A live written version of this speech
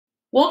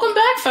Welcome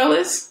back,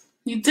 fellas.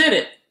 You did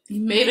it.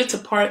 You made it to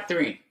part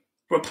 3,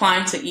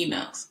 replying to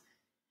emails.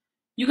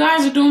 You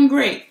guys are doing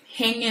great.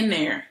 Hang in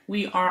there.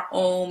 We are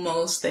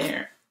almost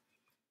there.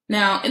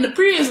 Now, in the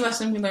previous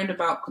lesson, we learned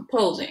about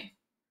composing,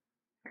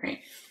 right?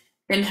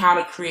 And how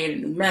to create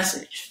a new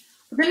message.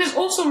 But then there's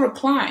also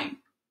replying.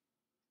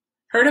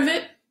 Heard of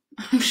it?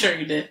 I'm sure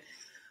you did.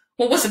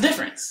 Well, what's the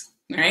difference,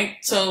 right?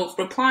 So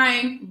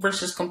replying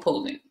versus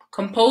composing.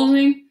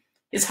 Composing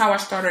is how I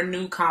start a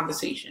new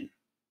conversation.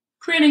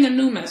 Creating a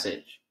new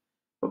message.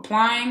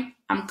 Replying,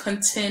 I'm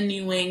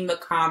continuing the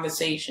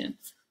conversation.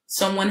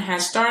 Someone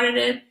has started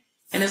it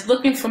and is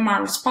looking for my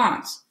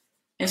response.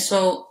 And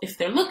so if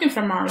they're looking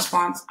for my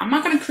response, I'm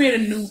not going to create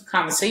a new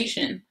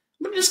conversation.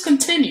 I'm going to just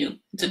continue.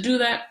 To do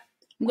that,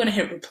 I'm going to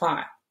hit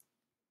reply.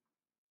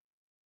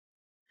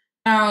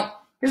 Now,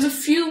 there's a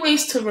few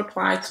ways to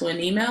reply to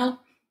an email.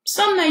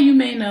 Some that you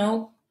may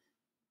know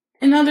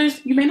and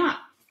others you may not.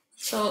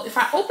 So if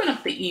I open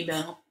up the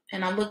email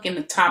and I look in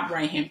the top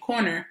right-hand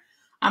corner,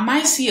 I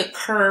might see a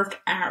curved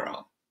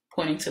arrow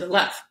pointing to the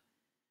left.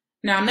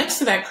 Now, next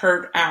to that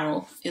curved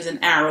arrow is an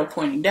arrow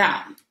pointing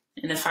down.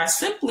 And if I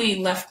simply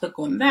left click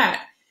on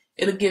that,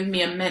 it'll give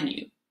me a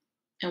menu.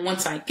 And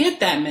once I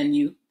get that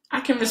menu, I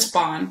can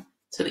respond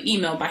to the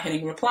email by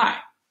hitting reply.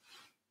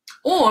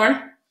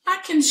 Or I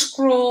can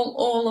scroll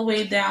all the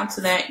way down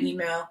to that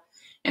email,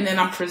 and then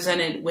I'm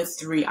presented with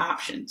 3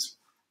 options.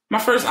 My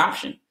first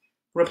option,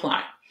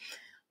 reply.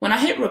 When I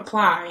hit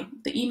reply,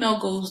 the email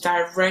goes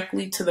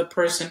directly to the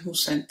person who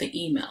sent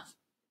the email.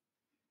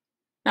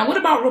 Now, what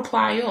about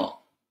reply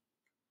all?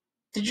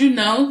 Did you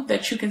know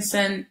that you can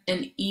send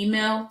an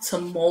email to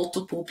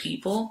multiple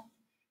people?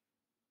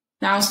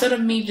 Now, instead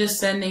of me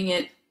just sending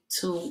it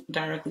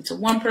directly to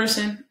one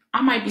person,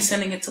 I might be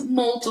sending it to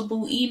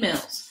multiple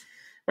emails,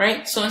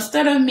 right? So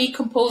instead of me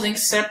composing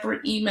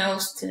separate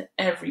emails to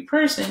every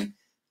person,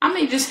 I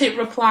may just hit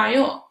reply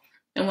all.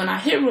 And when I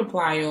hit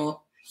reply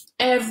all,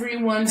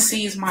 everyone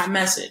sees my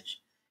message.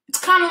 It's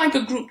kind of like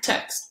a group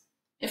text.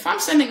 If I'm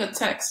sending a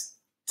text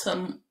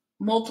to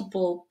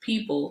multiple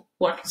people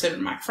who are considered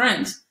my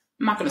friends,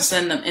 I'm not going to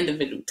send them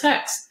individual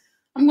texts.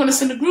 I'm going to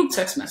send a group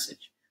text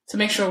message to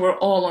make sure we're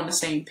all on the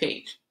same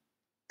page.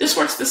 This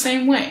works the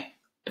same way.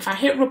 If I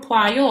hit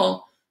reply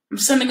all, I'm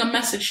sending a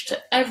message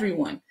to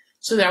everyone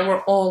so that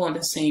we're all on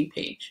the same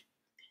page.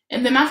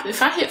 And then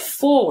if I hit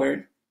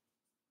forward,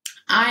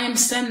 I am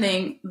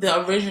sending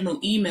the original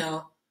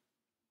email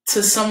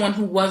to someone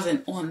who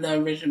wasn't on the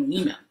original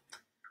email.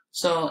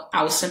 So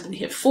I will simply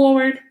hit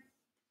forward,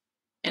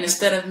 and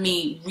instead of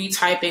me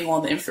retyping all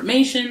the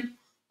information,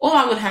 all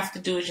I would have to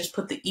do is just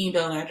put the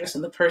email address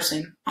of the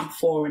person I'm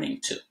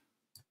forwarding to.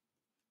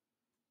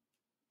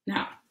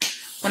 Now,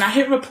 when I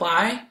hit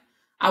reply,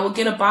 I will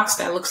get a box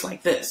that looks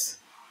like this.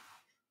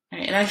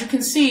 Right? And as you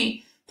can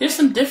see, there's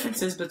some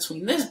differences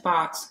between this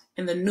box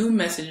and the new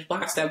message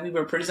box that we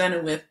were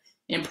presented with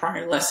in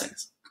prior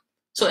lessons.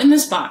 So in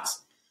this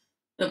box,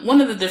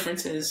 one of the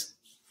differences,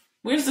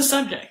 where's the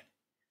subject?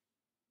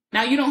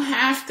 Now, you don't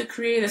have to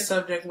create a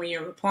subject when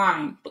you're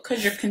replying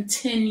because you're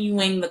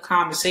continuing the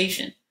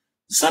conversation.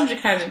 The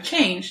subject hasn't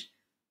changed.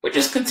 We're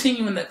just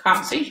continuing the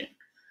conversation.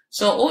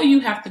 So all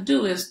you have to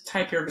do is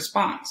type your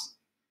response.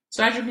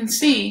 So as you can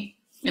see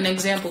in the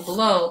example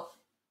below,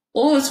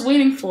 all it's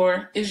waiting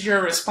for is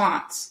your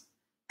response.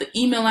 The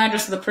email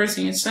address of the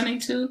person you're sending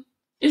to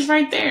is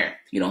right there.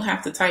 You don't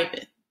have to type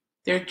it.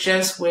 They're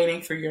just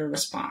waiting for your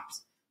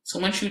response. So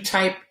once you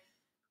type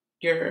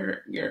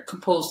your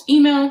composed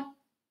email,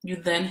 you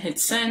then hit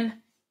send,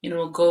 and it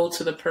will go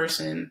to the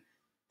person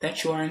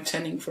that you are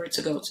intending for it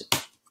to go to.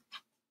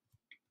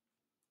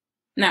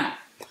 Now,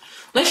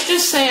 let's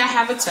just say I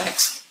have a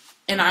text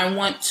and I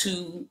want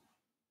to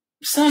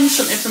send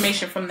some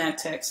information from that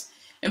text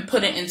and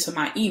put it into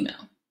my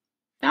email.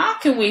 Now, I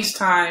can waste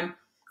time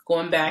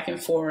going back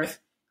and forth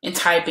and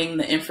typing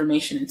the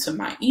information into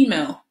my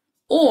email,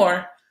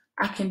 or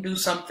I can do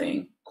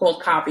something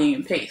called copying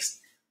and paste.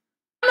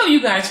 I know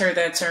you guys heard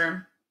that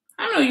term.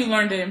 I know you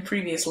learned it in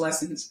previous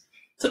lessons.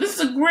 So this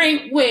is a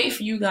great way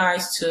for you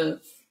guys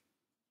to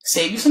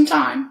save you some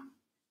time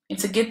and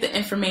to get the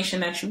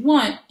information that you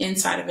want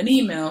inside of an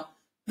email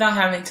without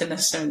having to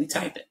necessarily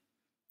type it.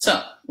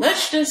 So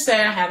let's just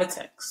say I have a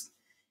text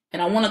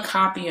and I want to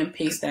copy and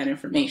paste that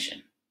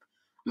information.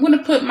 I'm going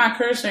to put my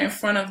cursor in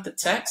front of the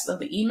text of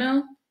the email,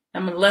 and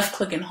I'm going to left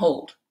click and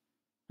hold.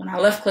 When I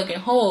left click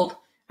and hold,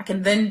 I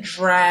can then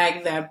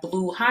drag that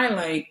blue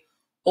highlight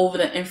over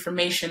the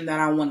information that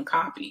I want to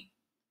copy.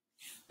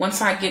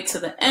 Once I get to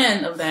the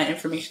end of that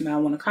information that I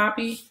want to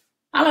copy,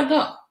 I let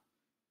go.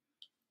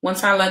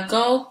 Once I let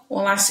go,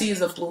 all I see is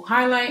a blue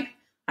highlight.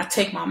 I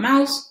take my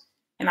mouse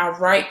and I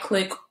right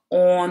click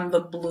on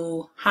the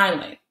blue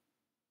highlight.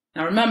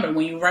 Now remember,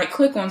 when you right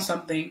click on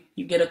something,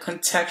 you get a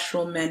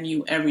contextual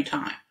menu every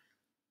time.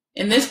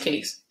 In this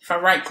case, if I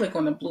right click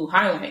on the blue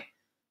highlight,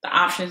 the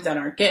options that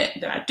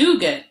I do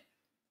get,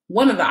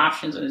 one of the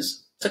options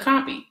is to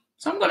copy.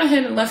 So I'm going to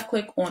hit and left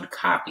click on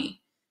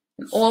copy.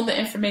 And all the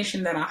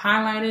information that I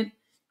highlighted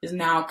is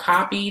now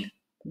copied,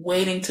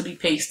 waiting to be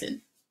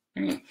pasted.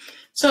 Okay.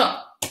 So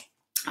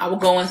I will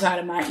go inside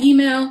of my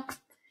email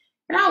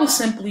and I will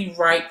simply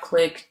right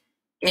click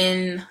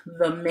in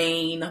the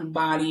main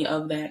body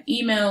of that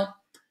email,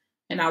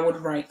 and I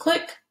would right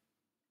click.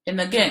 And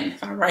again,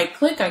 if I right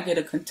click, I get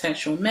a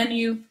contextual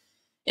menu.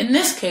 In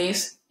this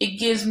case, it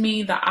gives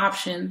me the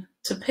option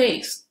to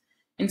paste.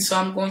 And so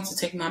I'm going to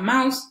take my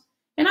mouse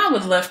and I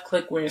would left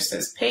click where it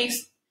says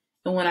paste.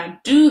 And when I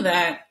do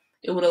that,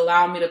 it would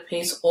allow me to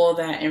paste all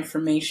that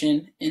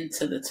information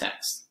into the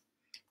text.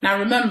 Now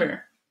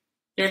remember,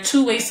 there are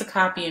two ways to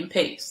copy and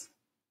paste.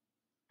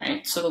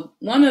 Right? So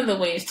one of the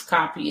ways to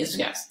copy is,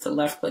 yes, to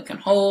left click and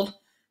hold,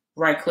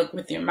 right click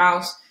with your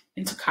mouse,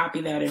 and to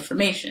copy that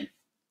information.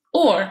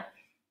 Or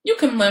you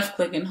can left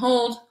click and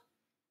hold,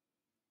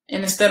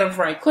 and instead of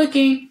right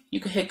clicking, you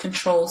can hit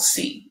Control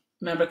C.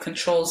 Remember,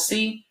 Control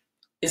C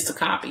is to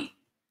copy.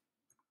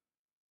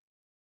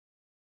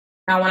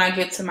 Now when I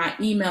get to my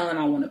email and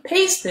I want to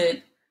paste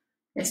it,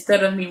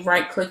 instead of me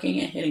right clicking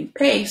and hitting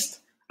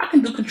paste, I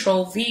can do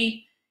Control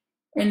V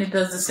and it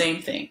does the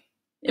same thing.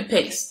 It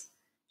pastes.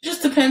 It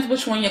just depends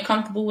which one you're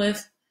comfortable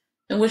with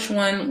and which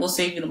one will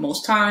save you the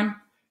most time.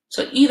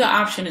 So either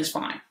option is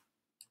fine.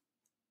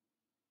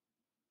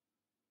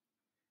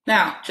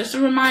 Now, just a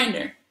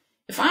reminder,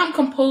 if I'm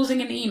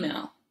composing an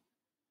email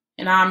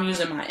and I'm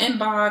using my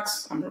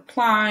inbox, I'm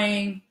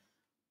replying,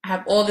 I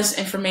have all this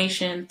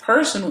information,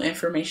 personal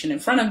information in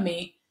front of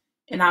me,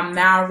 and I'm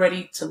now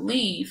ready to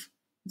leave,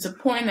 it's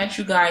important that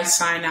you guys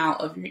sign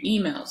out of your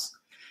emails.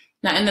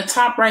 Now, in the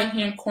top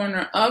right-hand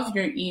corner of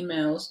your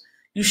emails,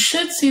 you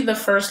should see the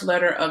first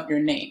letter of your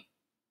name.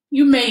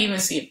 You may even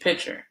see a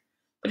picture,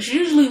 but it's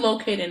usually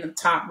located in the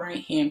top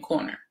right-hand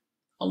corner,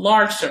 a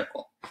large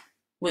circle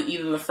with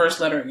either the first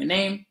letter of your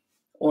name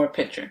or a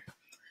picture.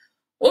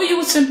 All you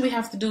would simply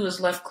have to do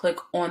is left click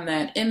on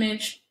that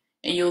image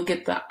and you'll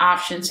get the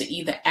option to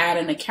either add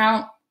an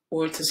account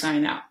or to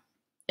sign out.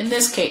 In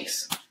this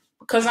case,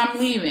 because I'm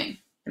leaving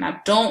and I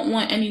don't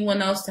want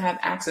anyone else to have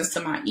access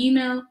to my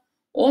email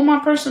or my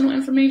personal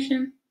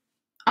information,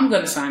 I'm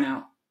going to sign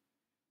out.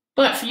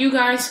 But for you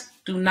guys,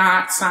 do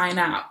not sign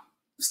out.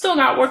 You still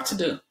got work to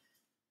do.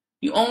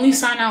 You only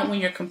sign out when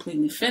you're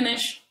completely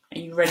finished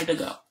and you're ready to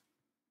go.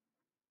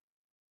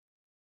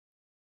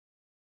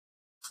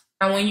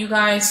 Now, when you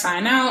guys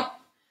sign out,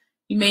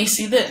 you may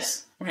see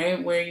this,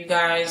 right? Where you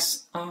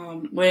guys,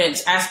 where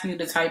it's asking you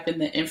to type in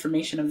the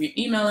information of your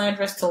email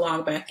address to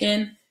log back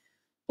in.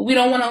 But we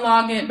don't want to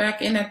log it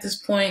back in at this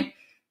point.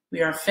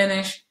 We are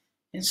finished.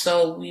 And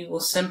so we will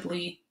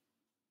simply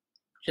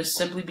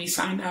be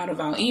signed out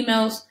of our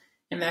emails.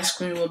 And that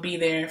screen will be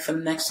there for the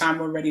next time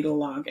we're ready to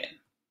log in.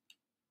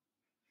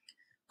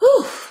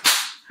 Whew.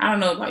 I don't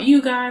know about you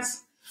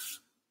guys,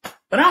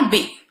 but I'm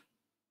beat.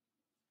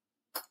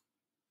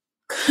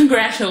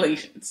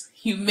 Congratulations.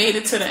 You made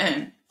it to the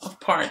end of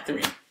part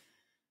 3.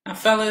 Now,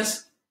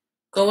 fellas,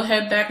 go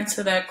ahead back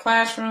into that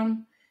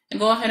classroom and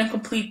go ahead and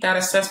complete that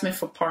assessment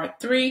for part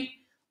 3.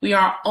 We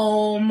are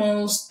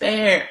almost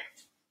there.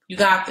 You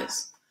got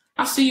this.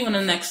 I'll see you in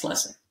the next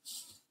lesson.